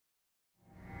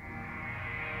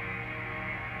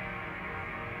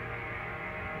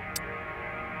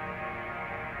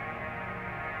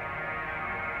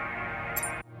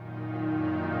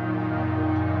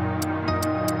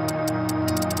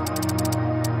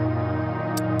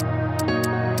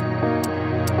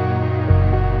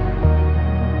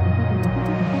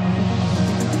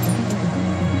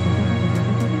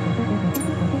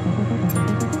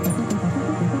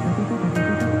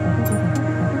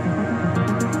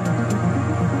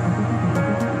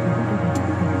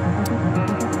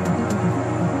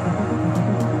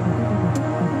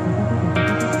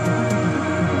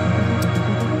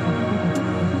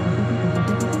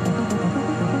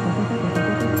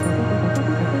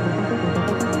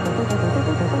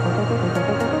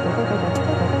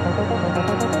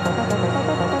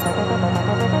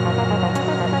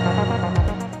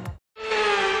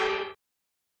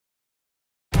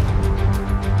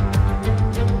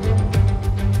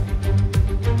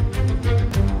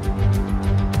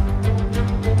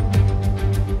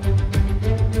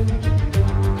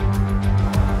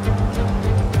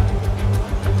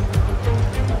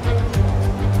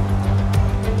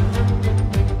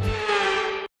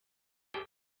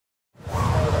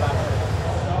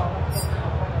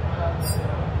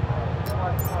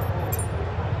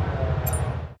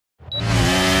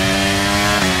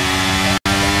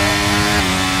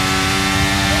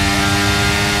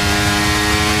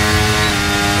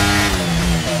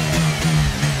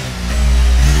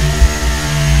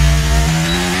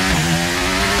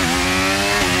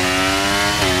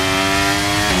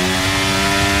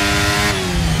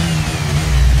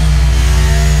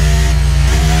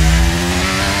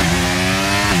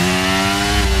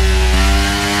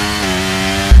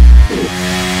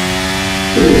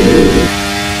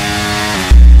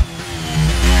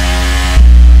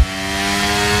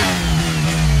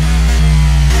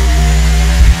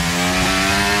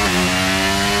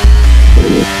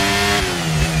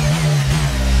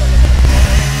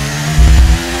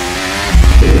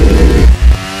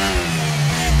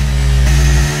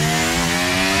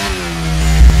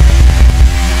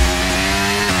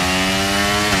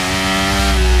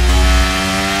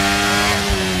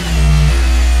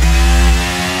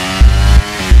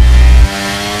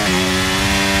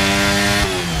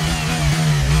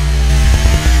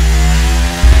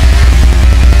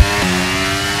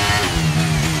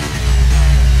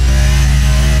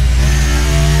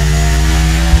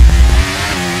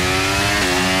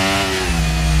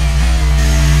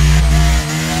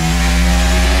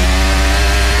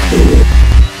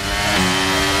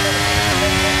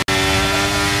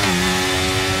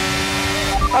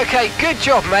Okay, good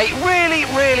job, mate. Really,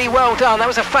 really well done. That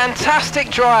was a fantastic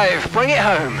drive. Bring it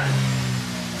home.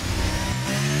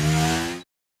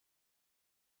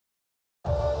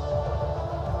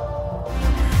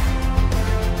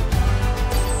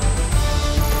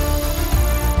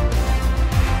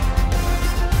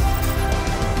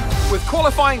 With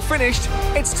qualifying finished,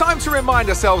 it's time to remind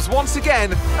ourselves once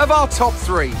again of our top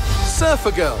three: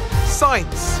 Surfer Girl,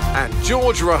 Sainz and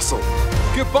George Russell.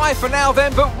 Goodbye for now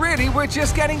then, but really we're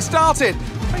just getting started.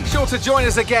 Make sure to join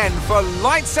us again for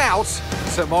Lights Out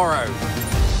tomorrow.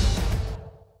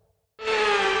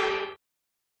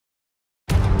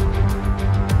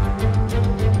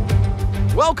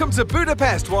 Welcome to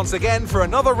Budapest once again for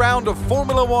another round of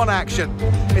Formula One action.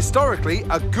 Historically,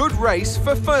 a good race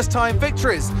for first-time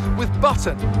victories, with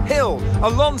Button, Hill,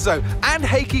 Alonso and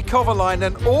Heikki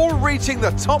Kovalainen all reaching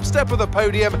the top step of the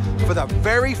podium for the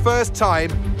very first time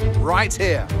right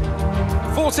here.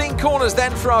 14 corners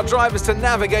then for our drivers to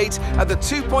navigate at the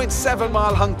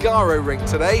 2.7-mile Hungaro ring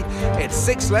today. It's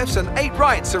 6 lefts and 8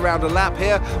 rights around a lap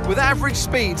here, with average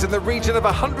speeds in the region of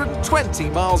 120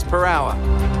 miles per hour.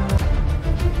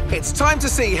 It's time to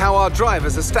see how our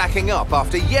drivers are stacking up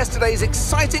after yesterday's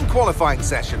exciting qualifying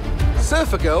session.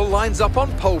 Surfer Girl lines up on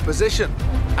pole position,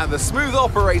 and the smooth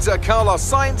operator Carlos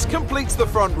Sainz completes the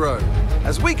front row.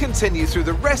 As we continue through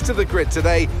the rest of the grid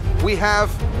today, we have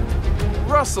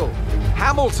Russell,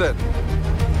 Hamilton,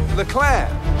 Leclerc,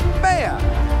 Mayer,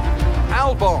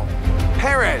 Albon,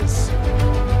 Perez,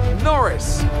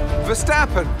 Norris,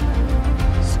 Verstappen,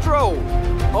 Stroll,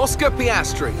 Oscar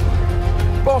Piastri,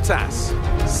 Bottas,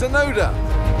 Tsunoda,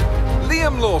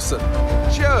 Liam Lawson,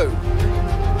 Joe,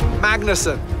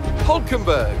 Magnussen,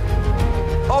 Hulkenberg,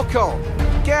 Ocon,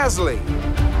 Gasly,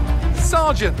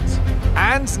 Sargent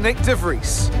and Nick de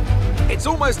Vries. It's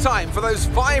almost time for those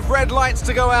 5 red lights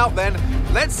to go out then.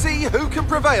 Let's see who can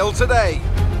prevail today.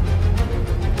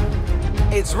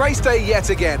 It's race day yet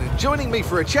again, and joining me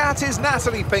for a chat is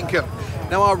Natalie Pinkham.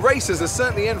 Now, our racers are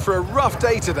certainly in for a rough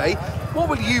day today. What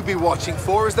will you be watching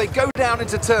for as they go down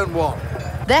into turn 1?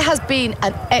 There has been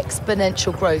an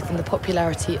exponential growth in the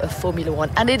popularity of Formula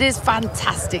One, and it is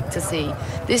fantastic to see.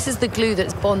 This is the glue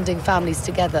that's bonding families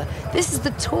together. This is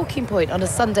the talking point on a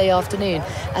Sunday afternoon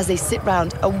as they sit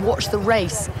round and watch the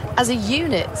race as a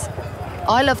unit.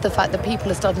 I love the fact that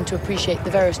people are starting to appreciate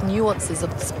the various nuances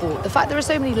of the sport, the fact there are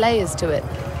so many layers to it.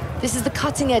 This is the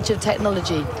cutting edge of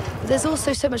technology, but there's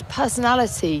also so much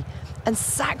personality and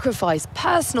sacrifice,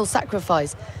 personal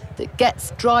sacrifice, that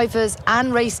gets drivers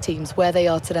and race teams where they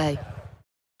are today.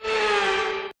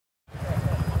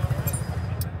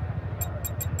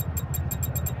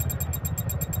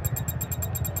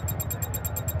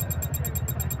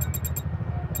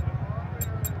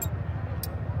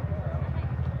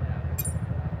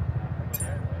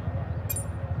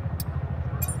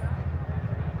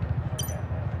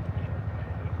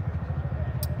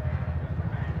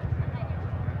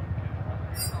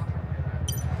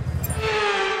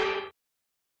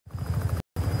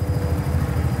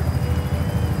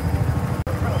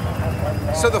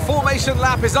 So the formation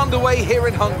lap is underway here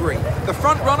in Hungary. The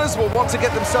front runners will want to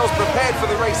get themselves prepared for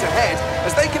the race ahead,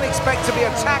 as they can expect to be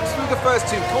attacked through the first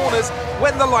 2 corners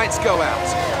when the lights go out.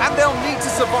 And they'll need to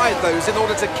survive those in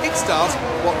order to kickstart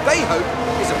what they hope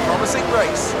is a promising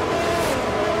race.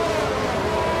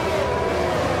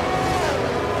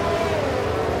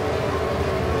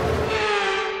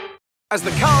 As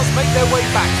the cars make their way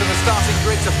back to the starting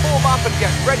grid to form up and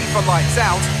get ready for lights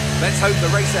out, let's hope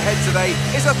the race ahead today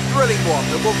is a thrilling one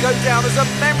that will go down as a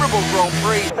memorable Grand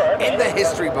Prix in the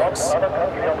history books.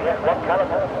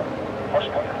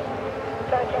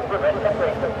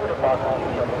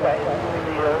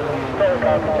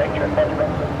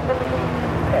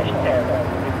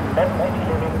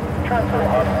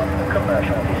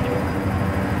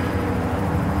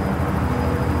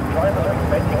 Drivers are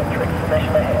expecting a tricky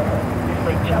session ahead. This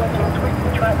may challenging to reach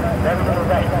the track, very little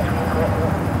rest between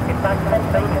corners. In fact,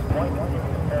 Pennsylvania's point is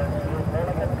more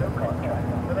like a go-kart track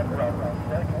than a round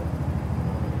circuit.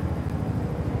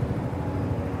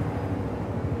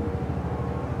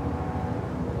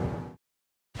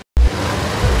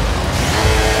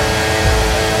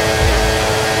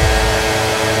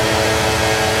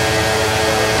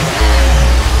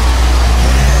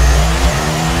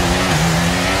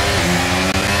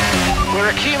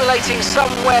 Accumulating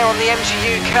somewhere on the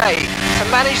MGUK. To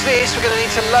manage this, we're going to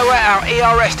need to lower our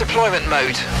ERS deployment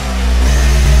mode.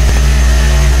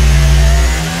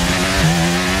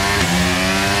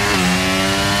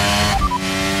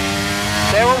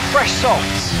 They're all fresh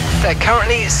softs. They're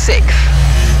currently 6th.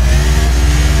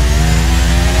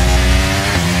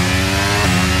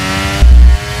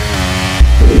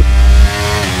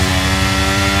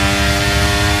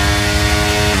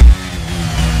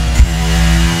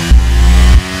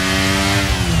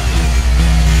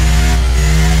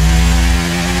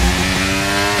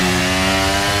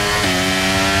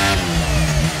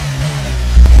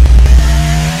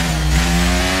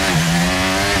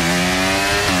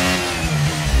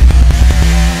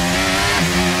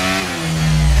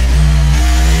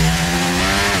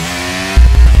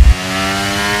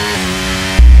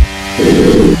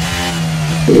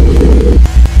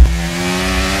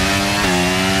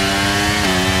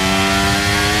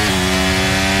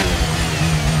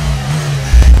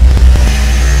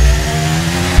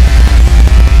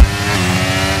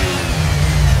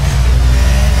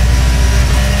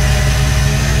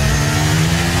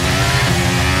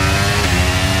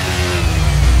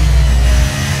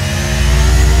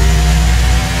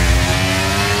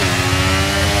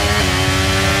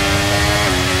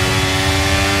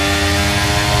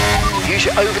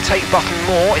 use your overtake button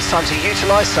more, it's time to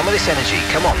utilise some of this energy.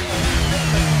 Come on.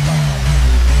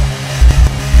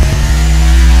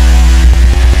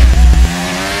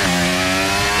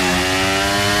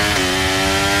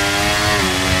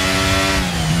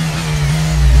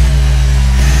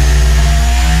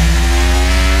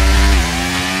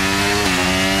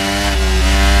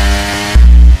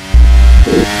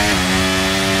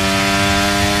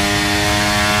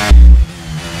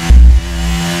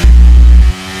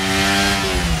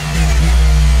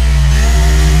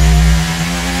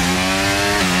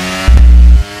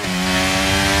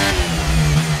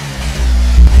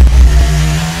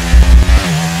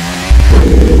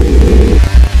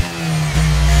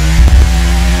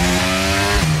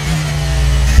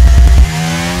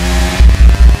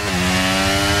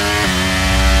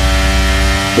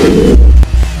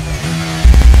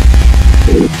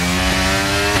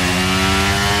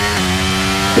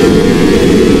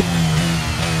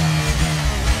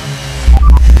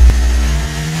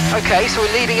 Okay, so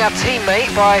we're leading our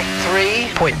teammate by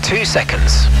 3.2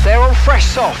 seconds. They're on fresh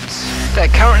softs. They're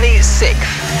currently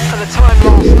 6th, and the time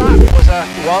last lap was a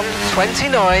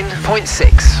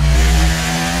 1:29.6.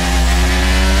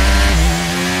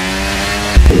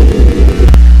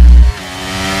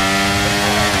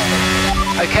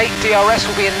 Okay, DRS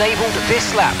will be enabled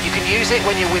this lap. You can use it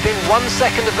when you're within 1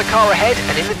 second of the car ahead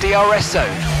and in the DRS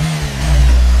zone.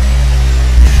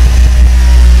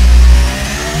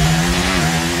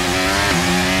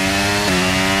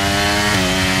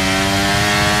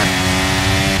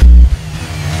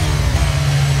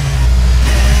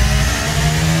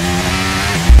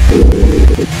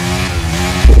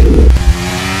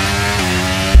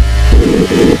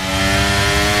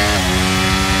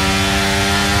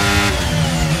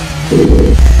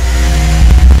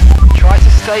 Try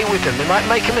to stay with them. They might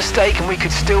make a mistake and we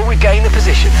could still regain the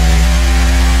position.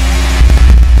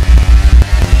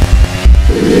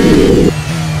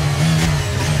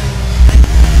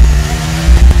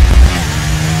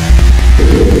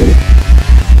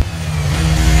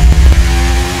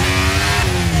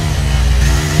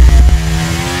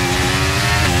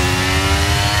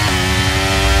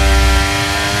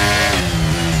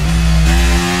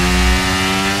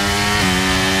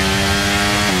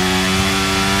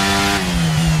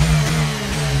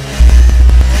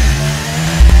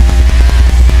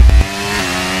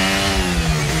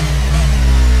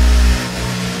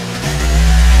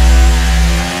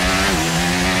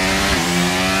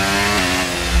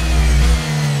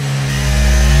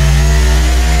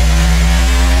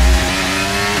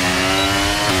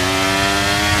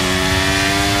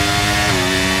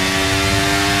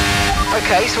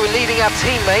 Okay, so we're leading our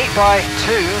teammate by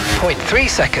 2.3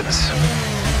 seconds.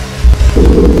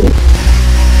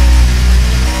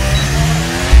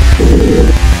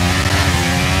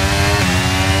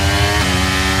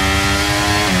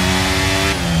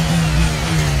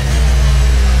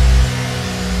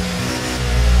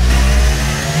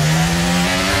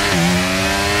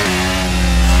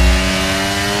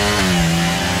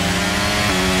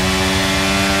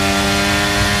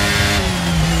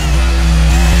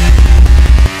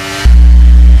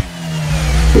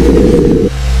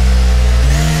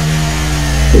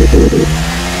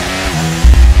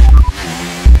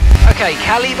 Okay,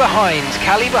 Cali behind.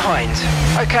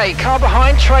 Okay, car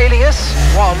behind trailing us,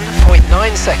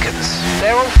 1.9 seconds.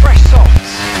 They're on fresh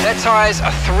softs. Their tyres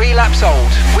are 3 laps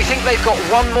old. We think they've got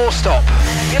one more stop.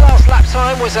 Your last lap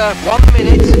time was a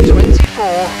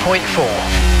 1:24.4.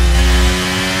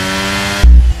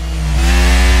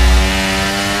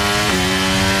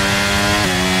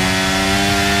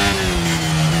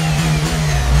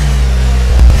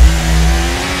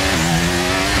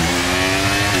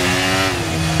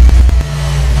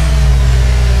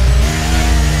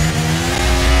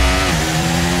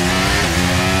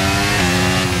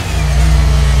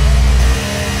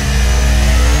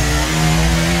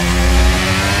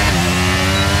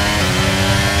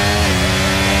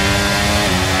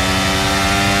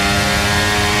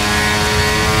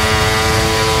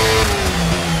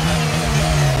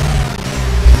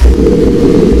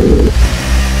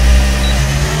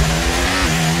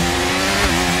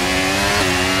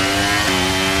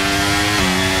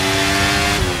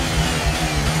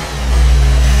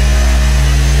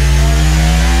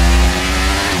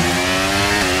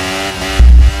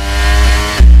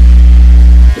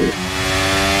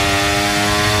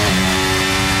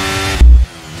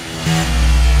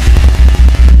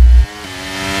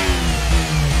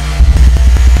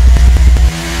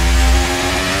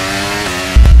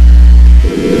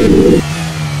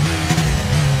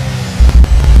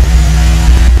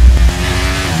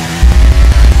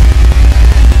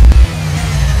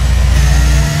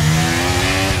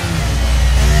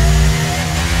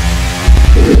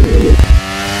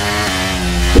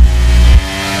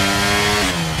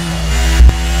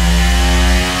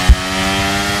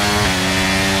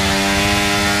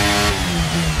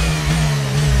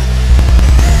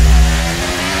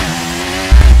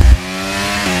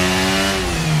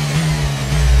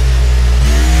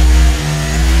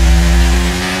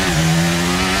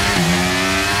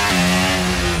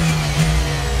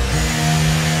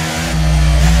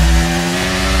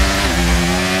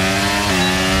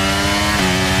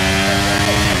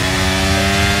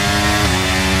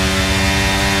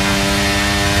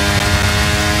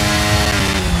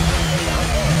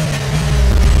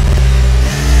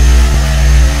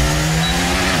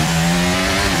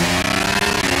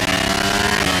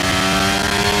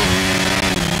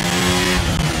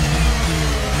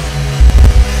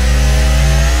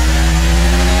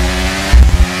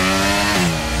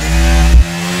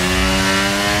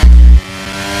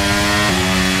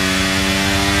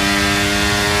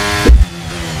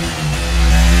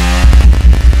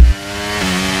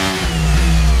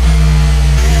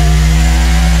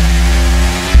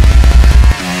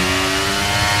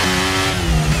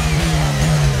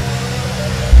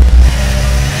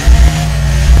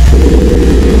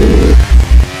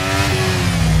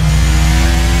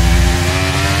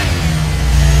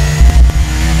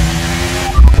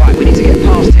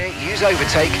 use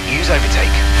overtake, use overtake.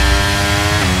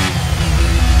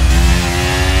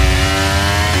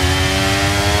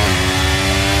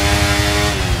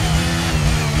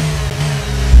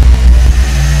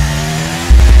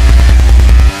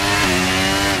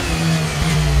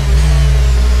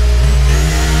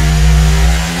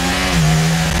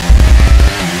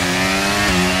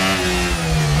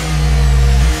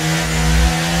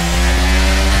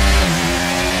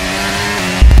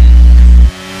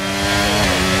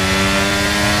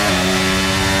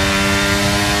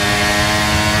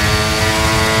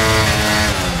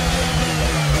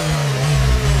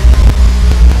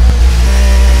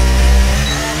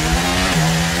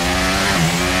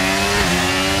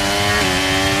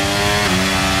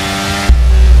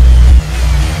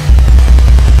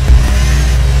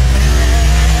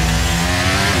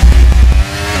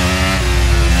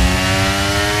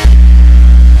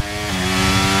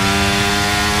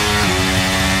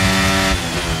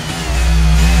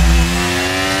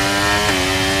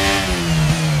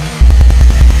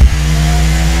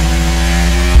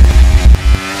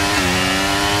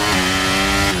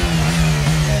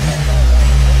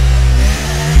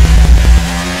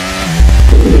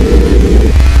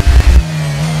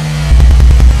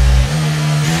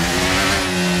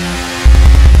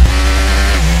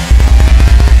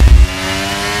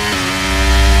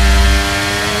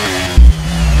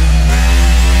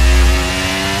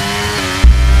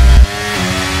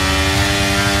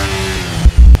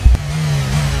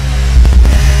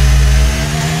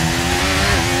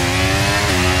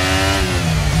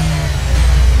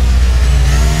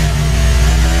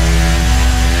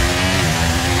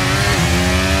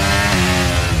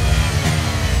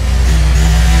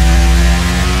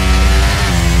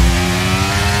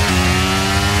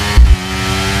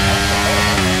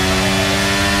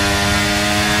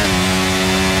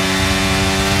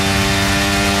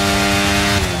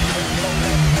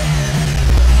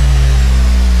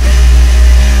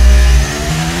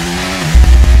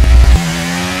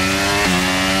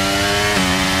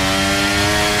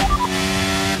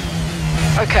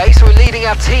 Okay, so we're leading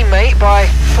our teammate by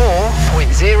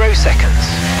 4.0 seconds.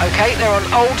 Okay, they're on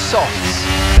old softs.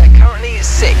 They're currently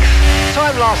 6th.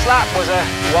 Time last lap was a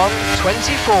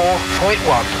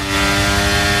 1:24.1.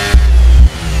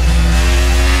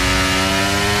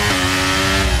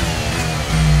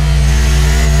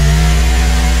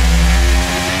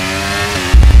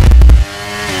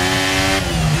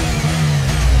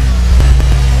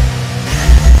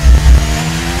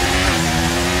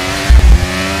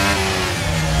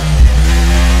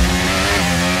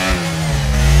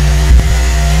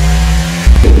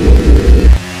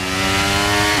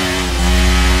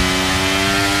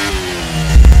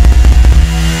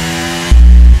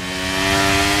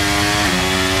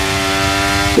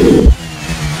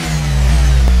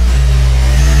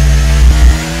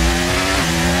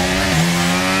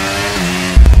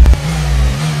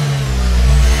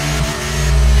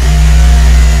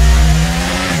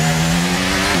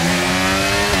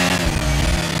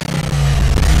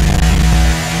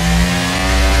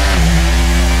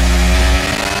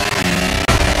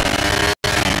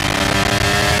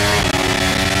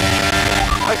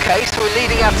 Okay, so we're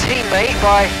leading our teammate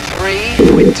by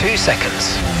 3.2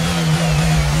 seconds.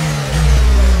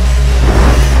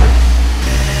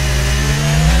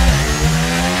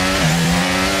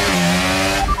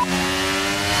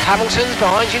 Hamilton's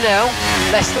behind you now.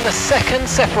 Less than a second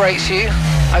separates you.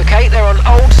 Okay, they're on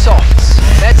old softs.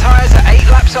 Their tyres are 8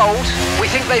 laps old. We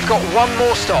think they've got one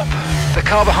more stop. The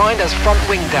car behind has front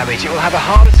wing damage. It will have a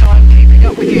harder time keeping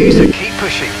up with you, so keep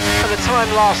pushing. And the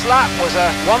time last lap was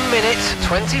a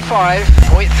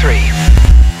 1:25.3.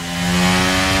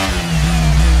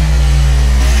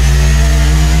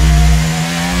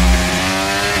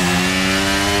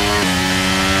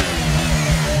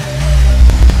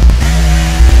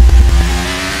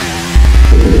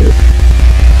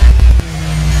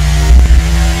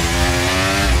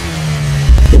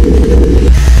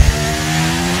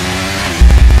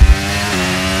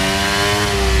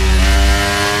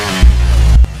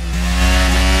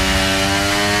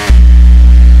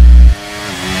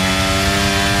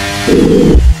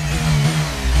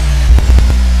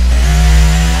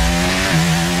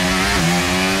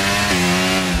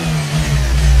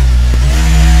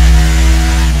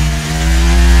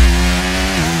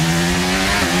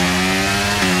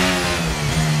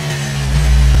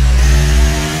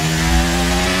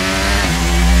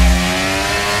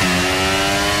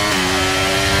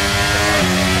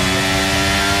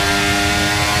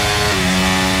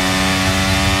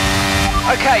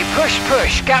 Okay, push,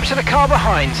 push. Gap to the car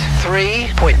behind.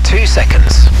 3.2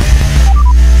 seconds.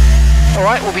 All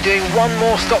right, we'll be doing one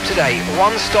more stop today.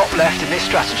 One stop left in this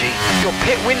strategy. Your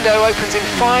pit window opens in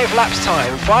 5 laps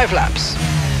time. 5 laps.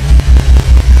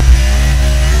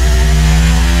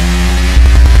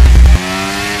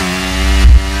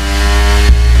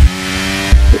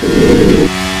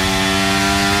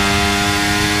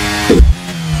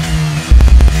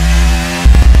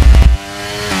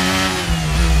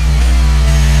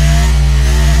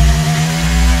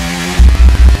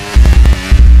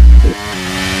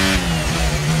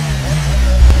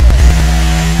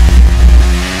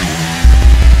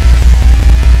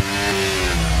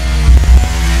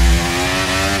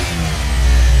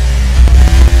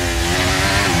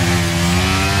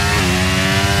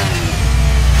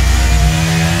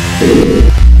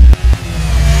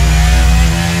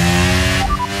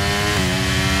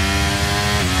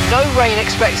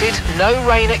 No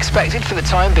rain expected for the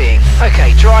time being.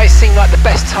 Okay, dries seem like the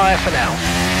best tyre for now.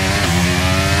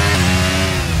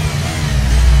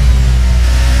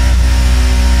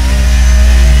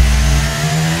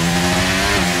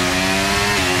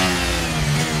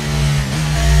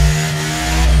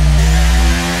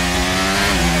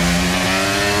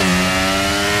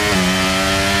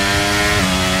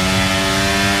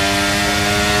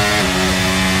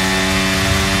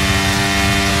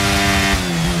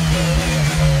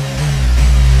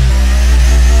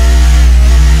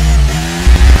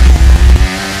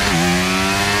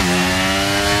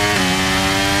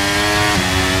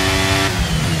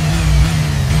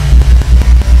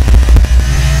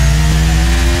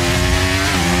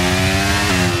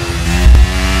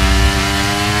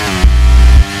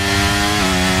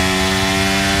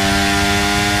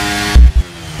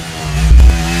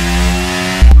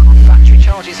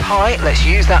 High, let's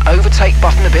use that overtake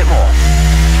button a bit more.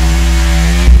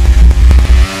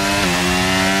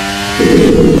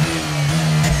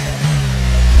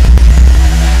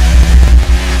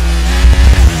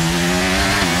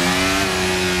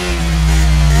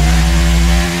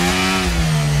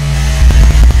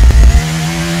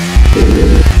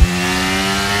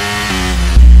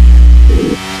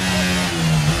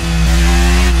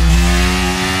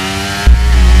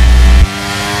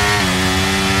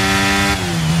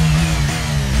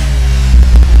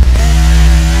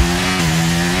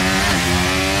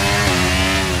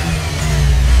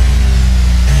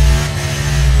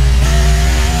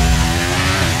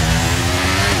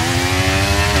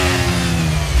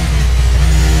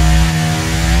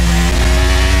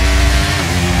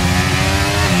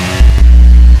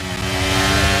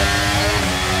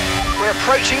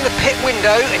 Approaching the pit window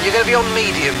and you're going to be on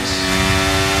mediums.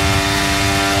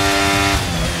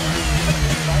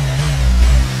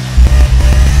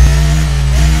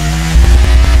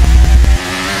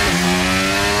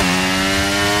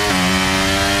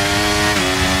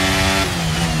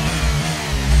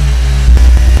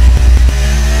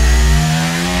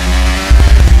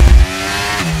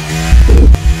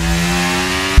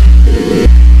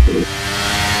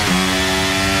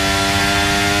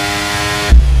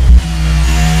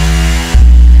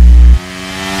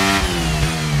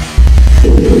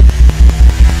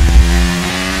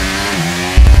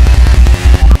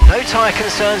 Tyre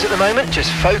concerns at the moment,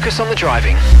 just focus on the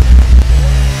driving.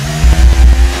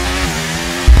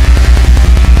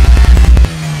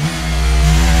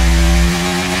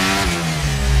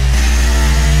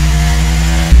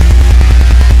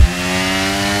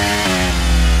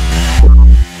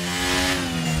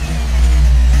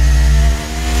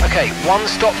 Okay, one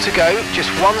stop to go, just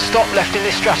one stop left in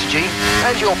this strategy,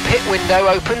 and your pit window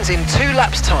opens in 2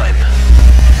 laps time.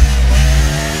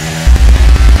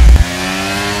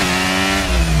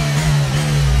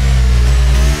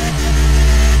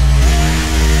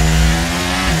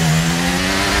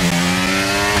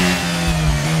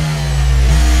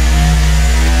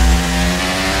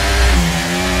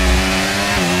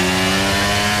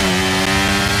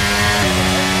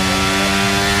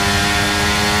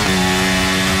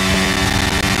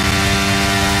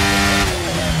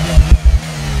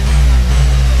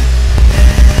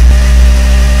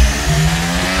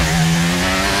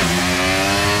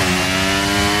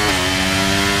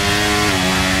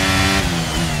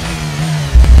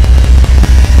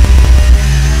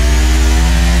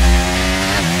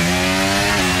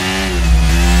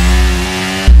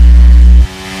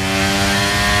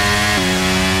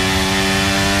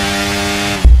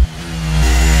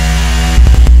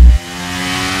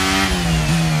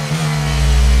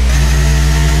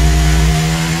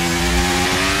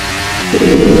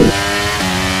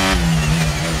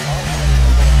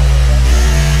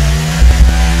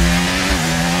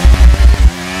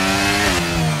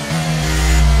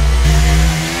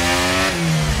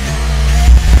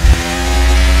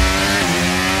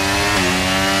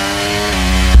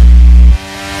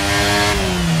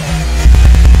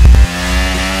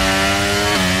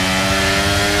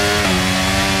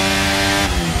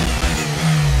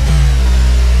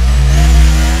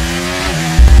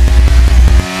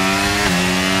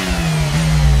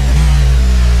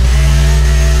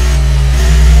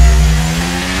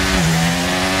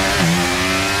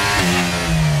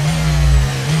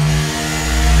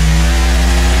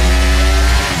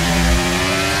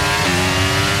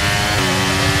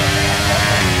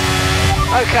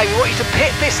 Okay, we want you to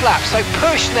pit this lap, so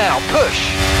push now, push.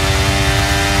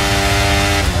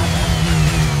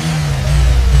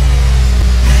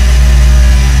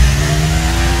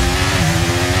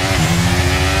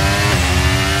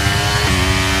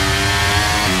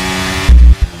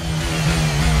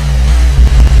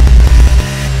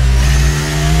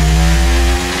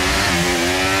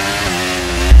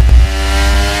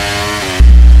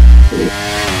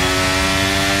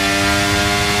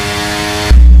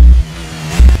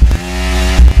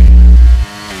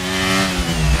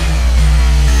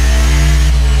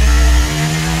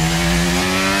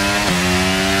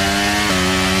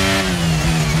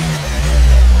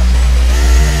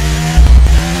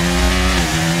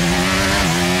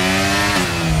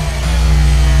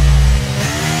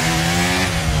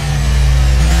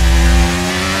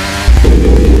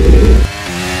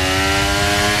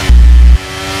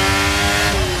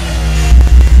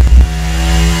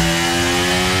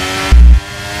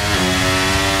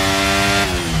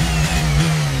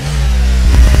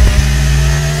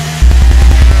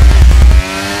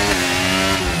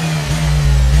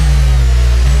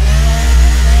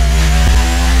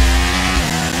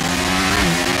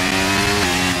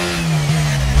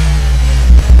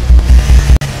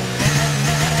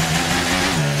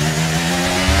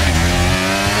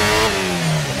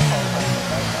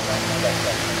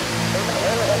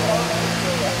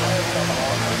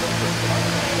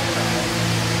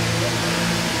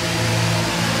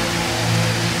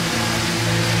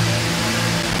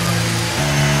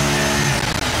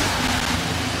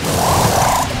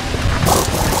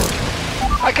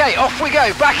 Okay, off we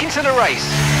go, back into the race.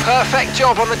 Perfect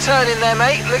job on the turn in there,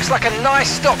 mate. Looks like a nice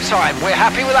stop time. We're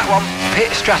happy with that one.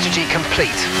 Pit strategy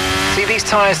complete. See these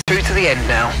tyres through to the end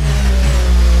now.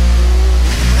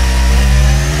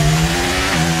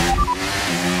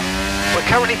 We're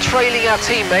currently trailing our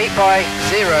teammate by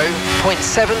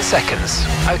 0.7 seconds.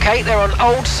 Okay, they're on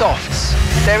old softs.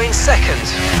 They're in second,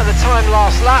 and the time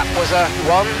last lap was a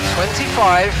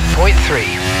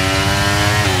 1:25.3.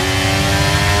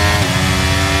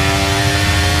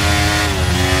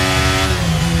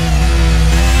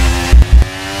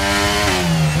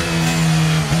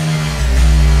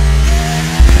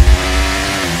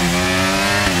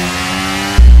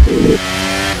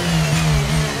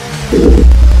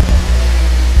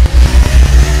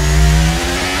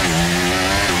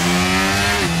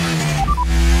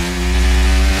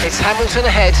 It's Hamilton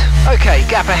ahead. Okay,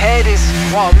 gap ahead is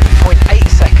 1.8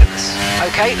 seconds.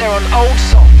 Okay, they're on old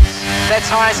softs. Their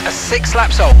tyres are 6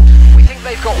 laps old. We think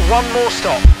they've got one more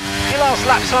stop. Your last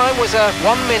lap time was a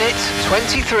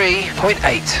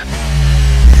 1:23.8.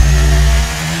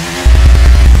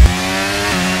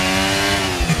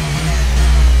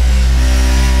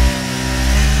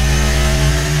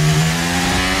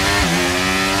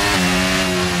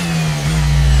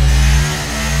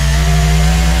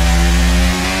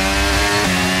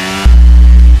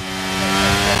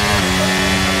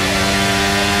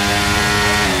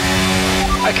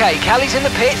 Okay, Callie's in the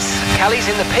pits. Callie's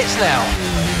in the pits now.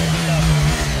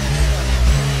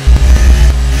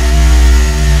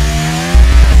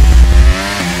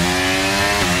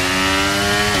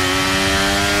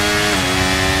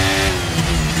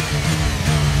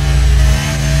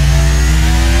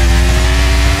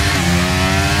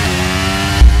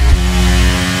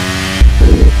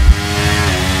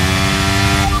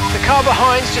 The car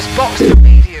behind's just boxed the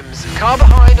mediums. Car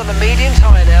behind on the medium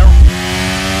tyre now.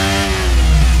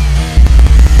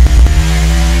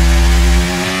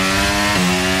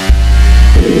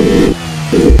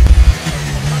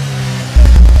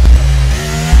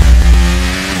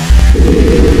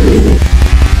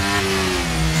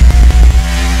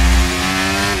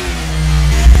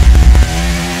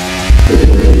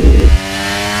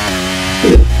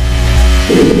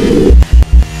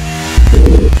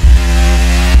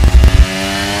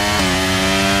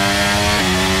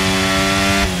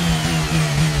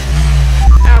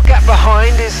 Our gap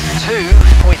behind is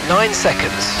 2.9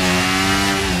 seconds.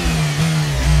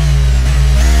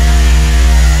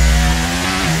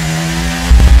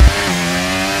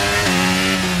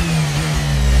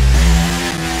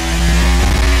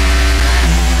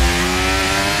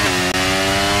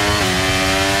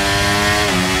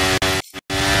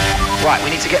 Right, we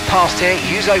need to get past here.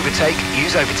 Use overtake,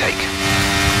 use overtake.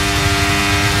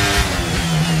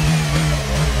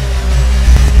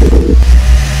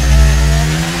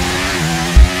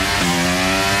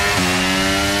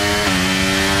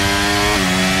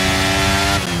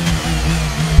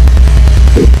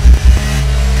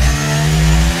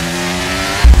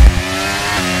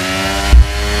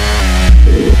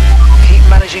 Keep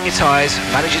managing your tyres,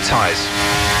 manage your tyres.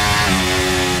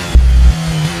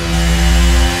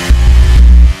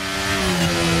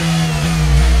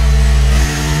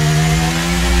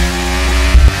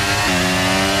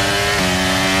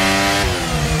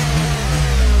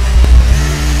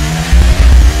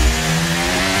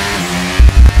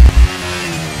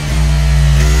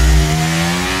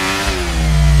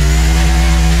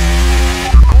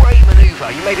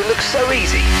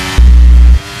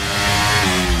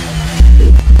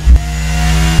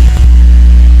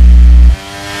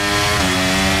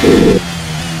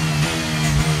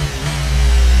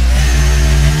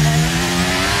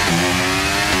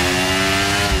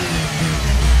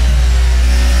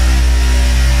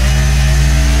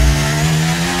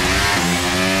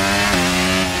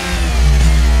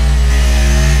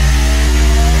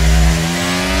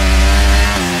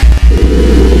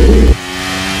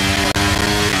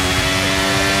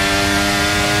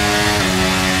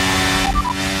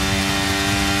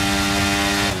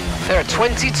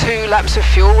 22 laps of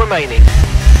fuel remaining.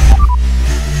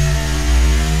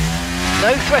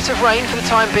 No threat of rain for the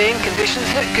time being,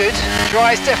 conditions look good.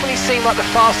 Dries definitely seem like the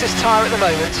fastest tyre at the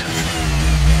moment.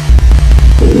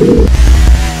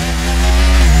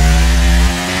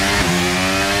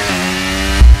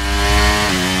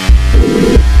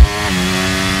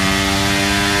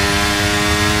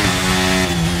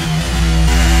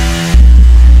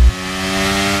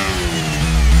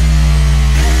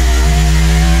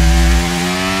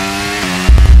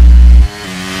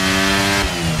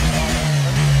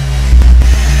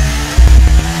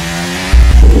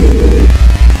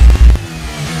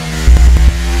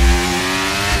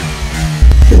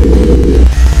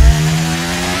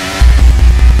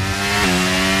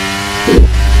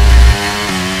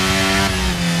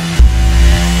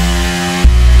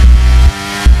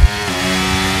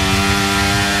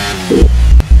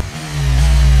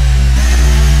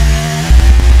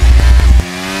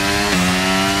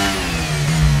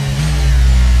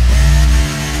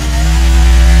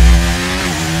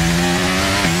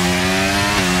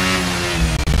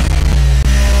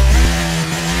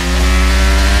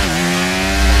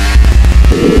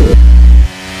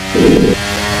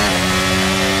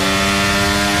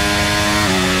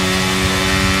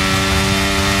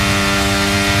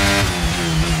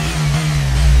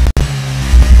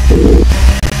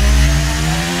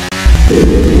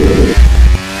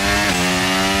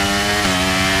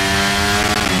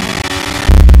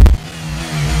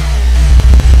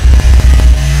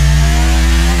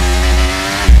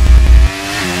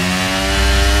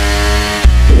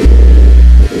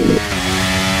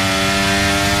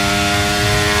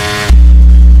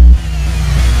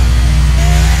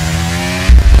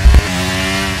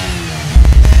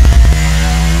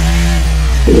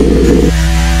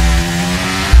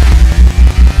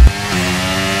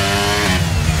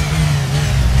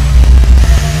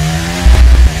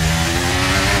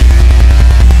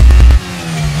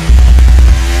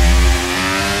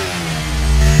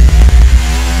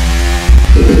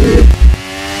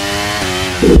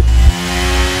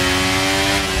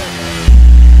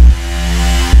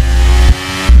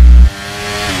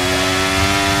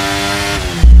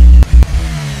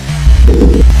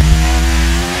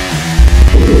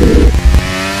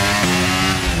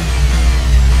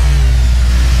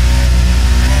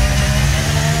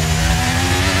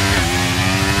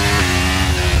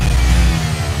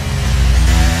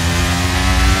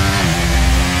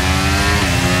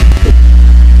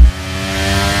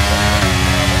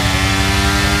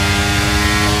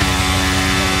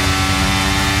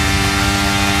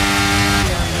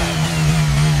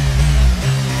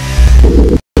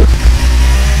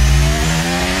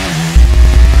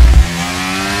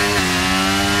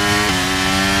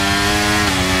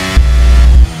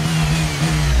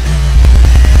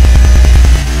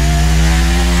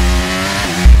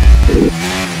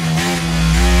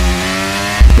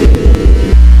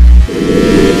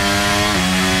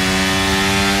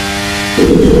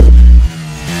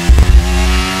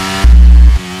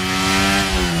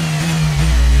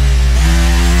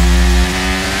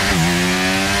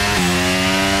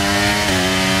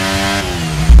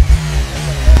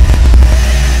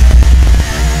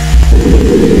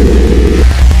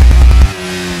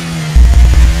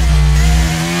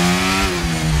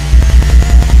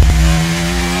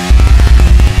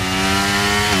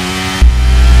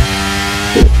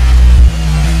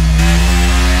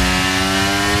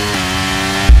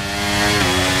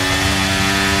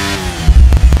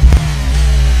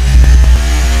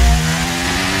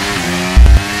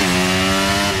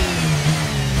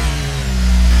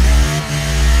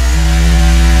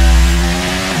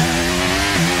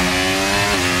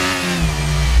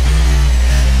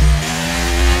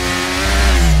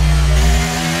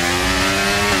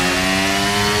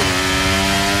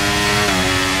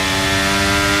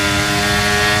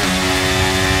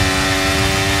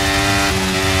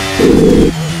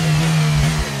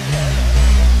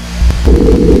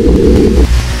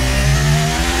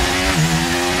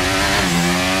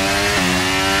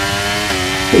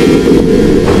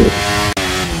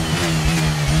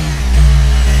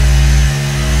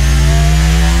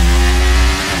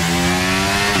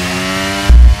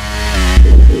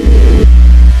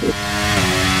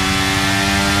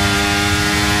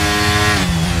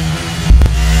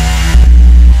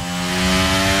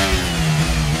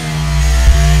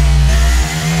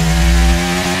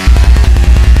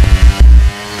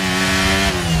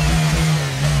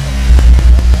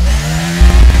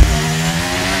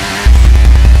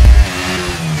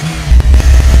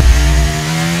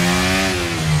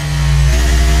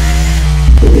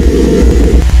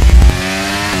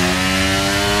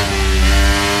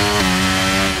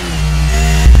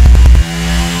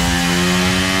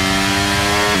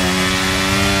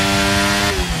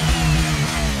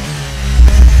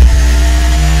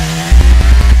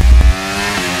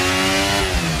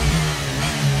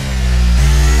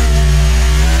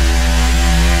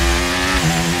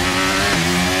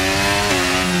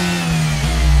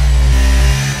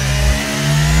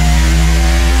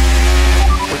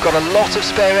 got a lot of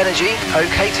spare energy.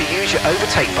 Okay to use your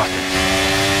overtake button.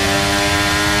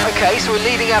 Okay, so we're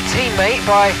leading our teammate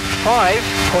by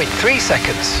 5.3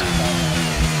 seconds.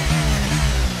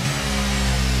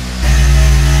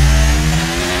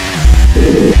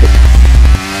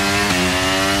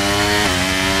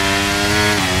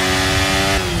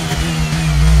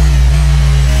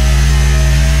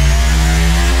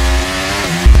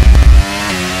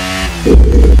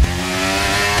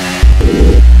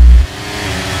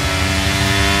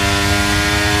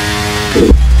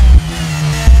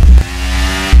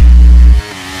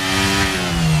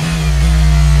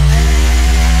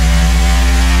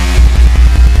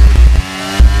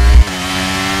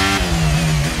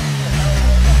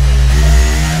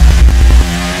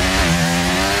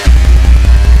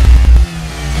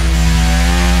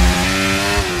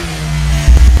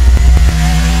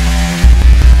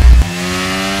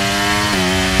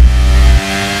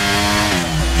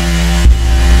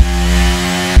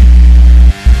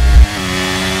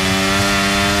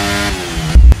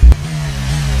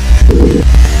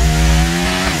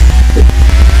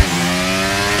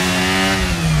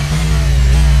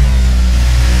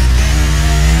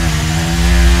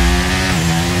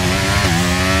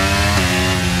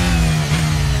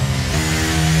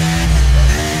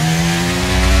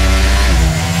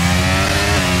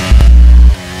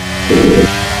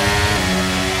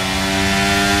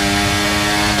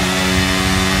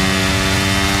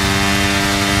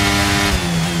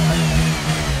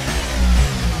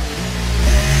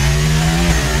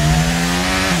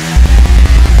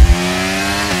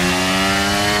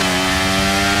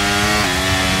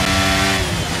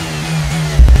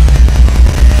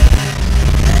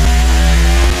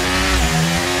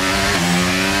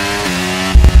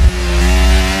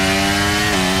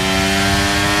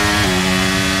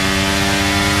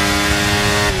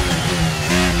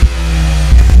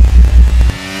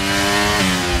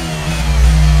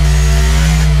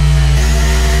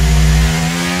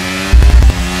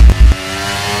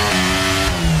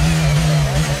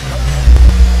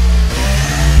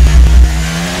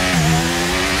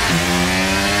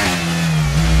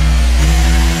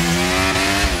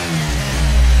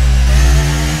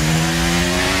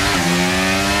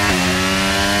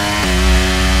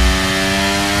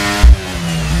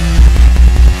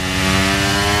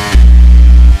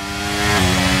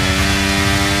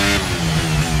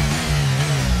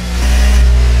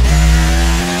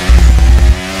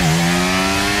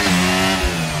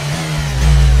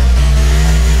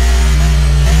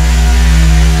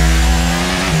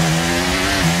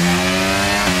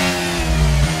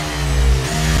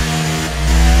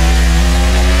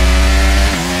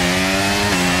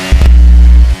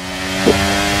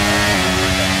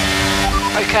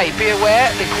 Okay, be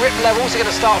aware, the grip levels are going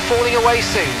to start falling away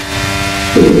soon.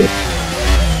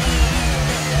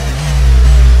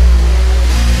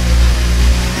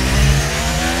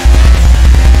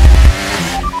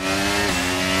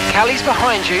 Callie's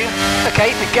behind you.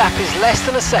 Okay, the gap is less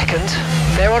than a second.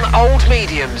 They're on old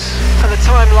mediums, and the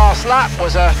time last lap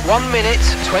was a 1 minute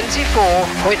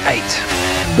 24.8.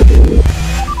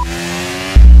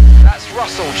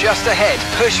 Russell just ahead,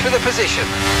 push for the position.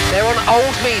 They're on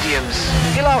old mediums.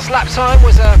 Your last lap time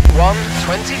was a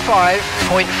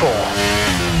 1:25.4.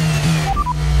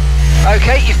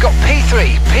 Okay, you've got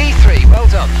P3, well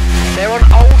done. They're on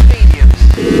old mediums.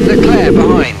 Leclerc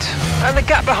behind. And the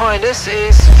gap behind us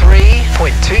is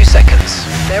 3.2 seconds.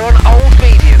 They're on old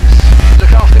mediums.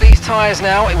 Look after these tyres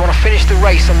now, we want to finish the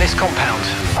race on this compound.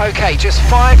 Okay, just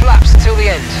 5 laps until the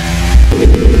end.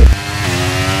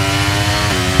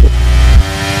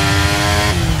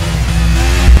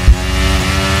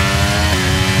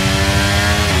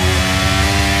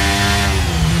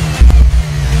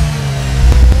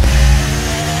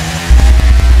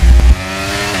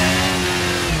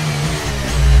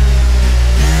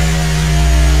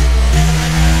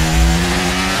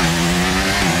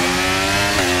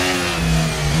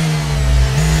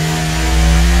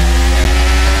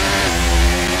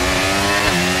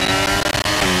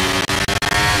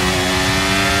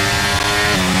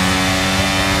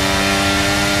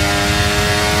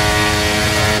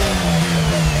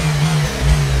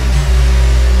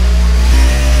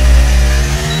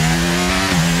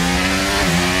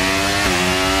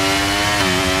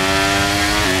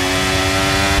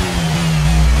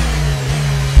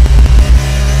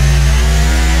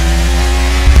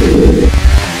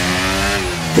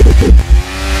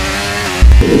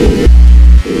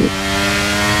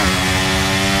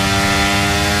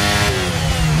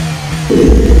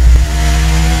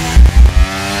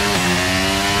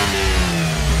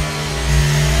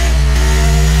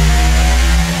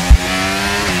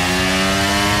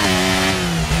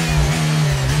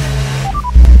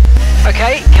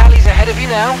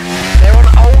 now. They're on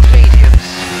old mediums.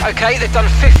 Okay, they've done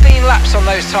 15 laps on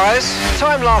those tyres.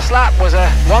 Time last lap was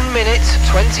a 1 minute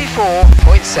 24.7.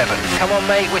 Come on,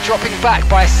 mate, we're dropping back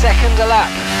by a second a lap.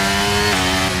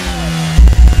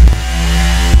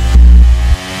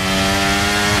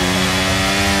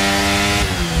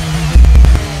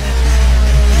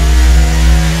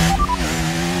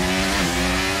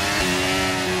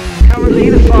 Currently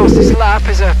the fastest lap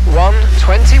is a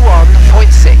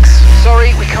 1:21.6.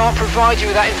 Sorry, we can't provide you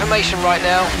with that information right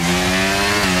now.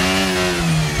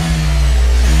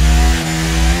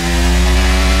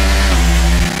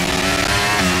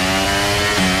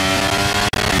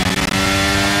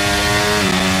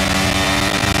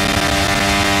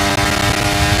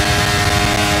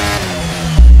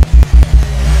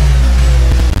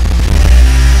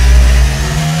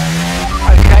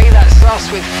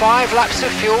 With 5 laps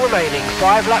of fuel remaining,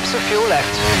 5 laps of fuel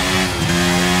left.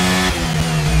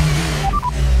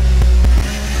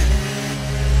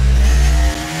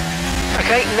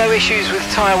 Okay, no issues with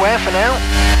tyre wear for now.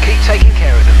 Keep taking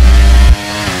care of them.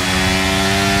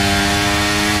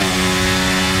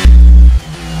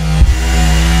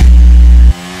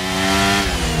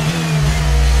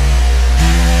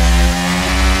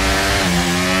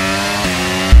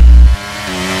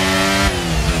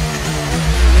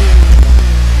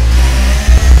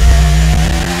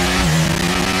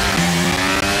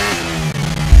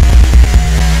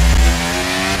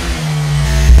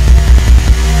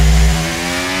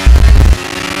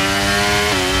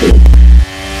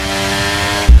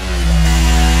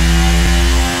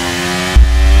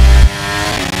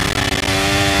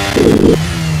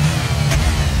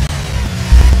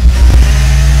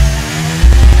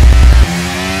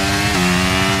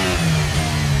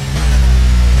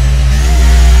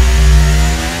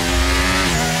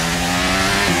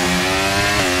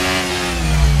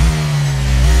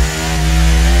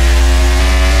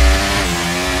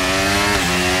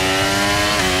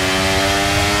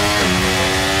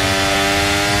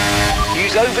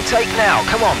 Overtake now,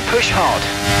 come on, push hard.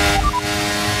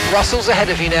 Russell's ahead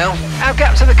of you now. Our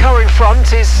gap to the car in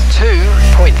front is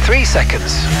 2.3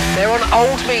 seconds. They're on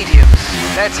old mediums.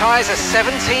 Their tyres are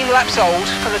 17 laps old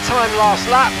and the time last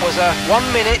lap was a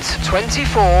 1 minute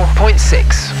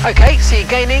 24.6. Okay, so you're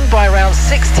gaining by around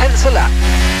 0.6 a lap.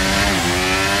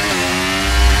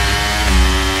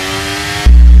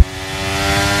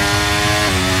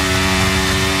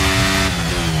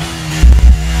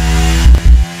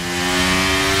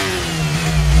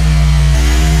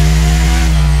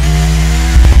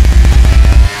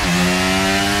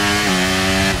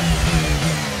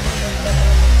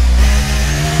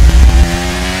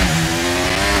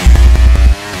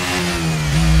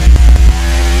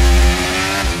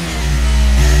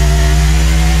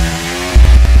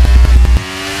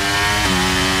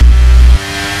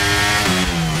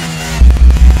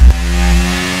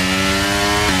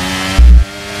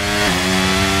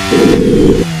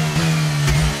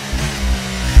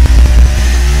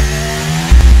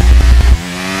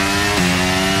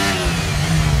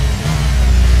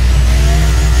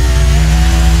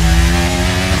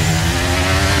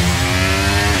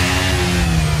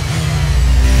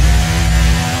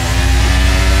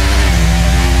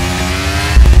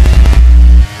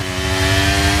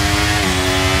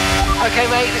 Okay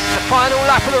mate, this is the final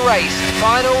lap of the race,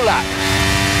 final lap.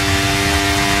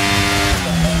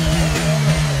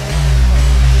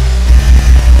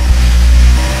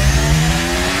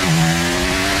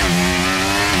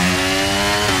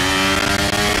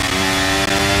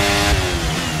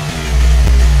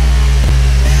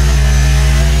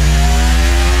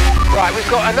 Right, we've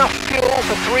got enough fuel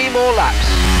for 3 more laps.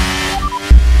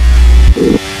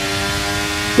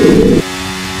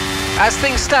 As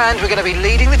things stand, we're going to be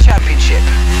leading the championship.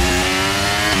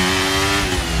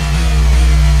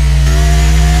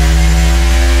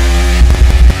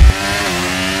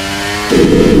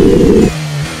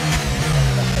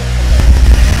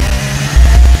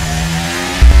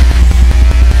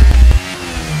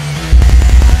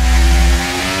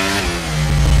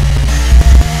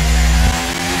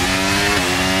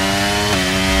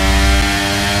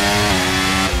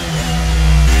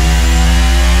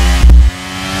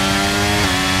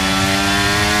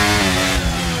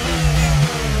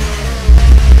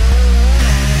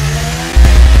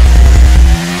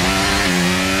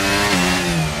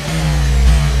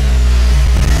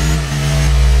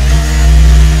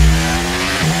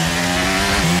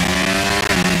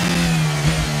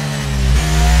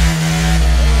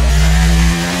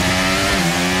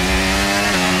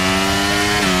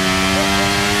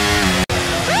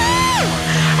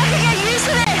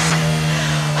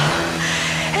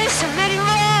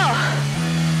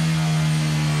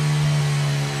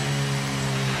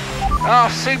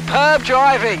 Superb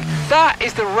driving. That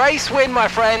is the race win, my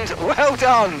friend. Well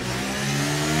done.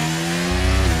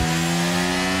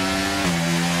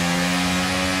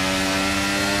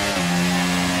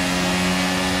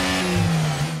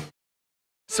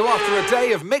 So after a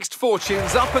day of mixed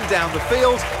fortunes up and down the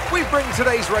field, we bring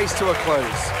today's race to a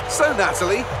close. So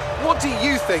Natalie, what do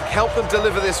you think helped them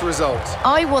deliver this result?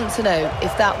 I want to know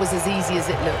if that was as easy as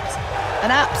it looked.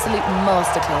 An absolute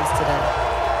masterclass today.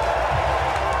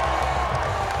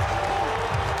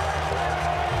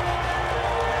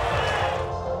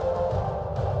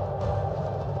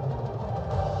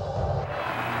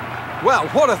 Well,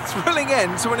 what a thrilling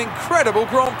end to an incredible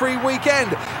Grand Prix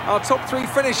weekend. Our top 3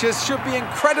 finishers should be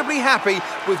incredibly happy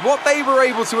with what they were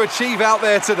able to achieve out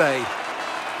there today.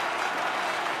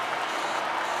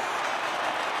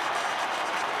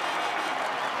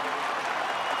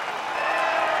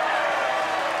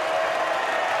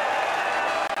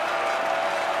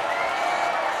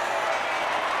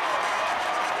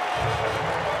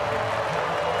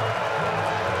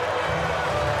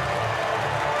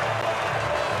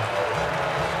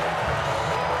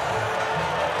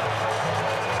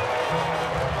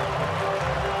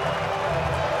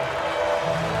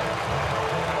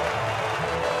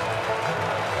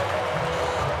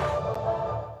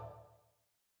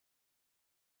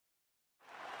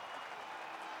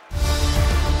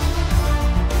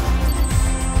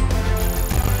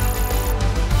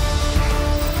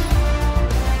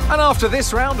 And after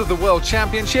this round of the World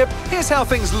Championship, here's how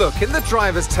things look in the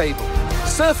drivers' table.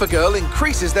 Surfer Girl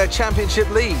increases their championship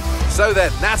lead. So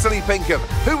then, Natalie Pinkham,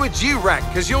 who would you rank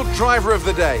as your driver of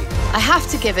the day? I have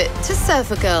to give it to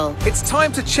Surfer Girl. It's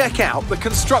time to check out the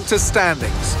constructors'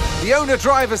 standings. The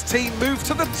owner-drivers team moved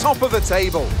to the top of the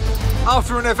table.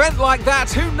 After an event like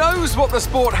that, who knows what the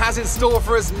sport has in store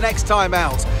for us next time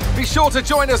out? Be sure to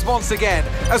join us once again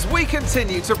as we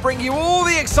continue to bring you all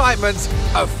the excitement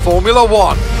of Formula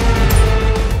One.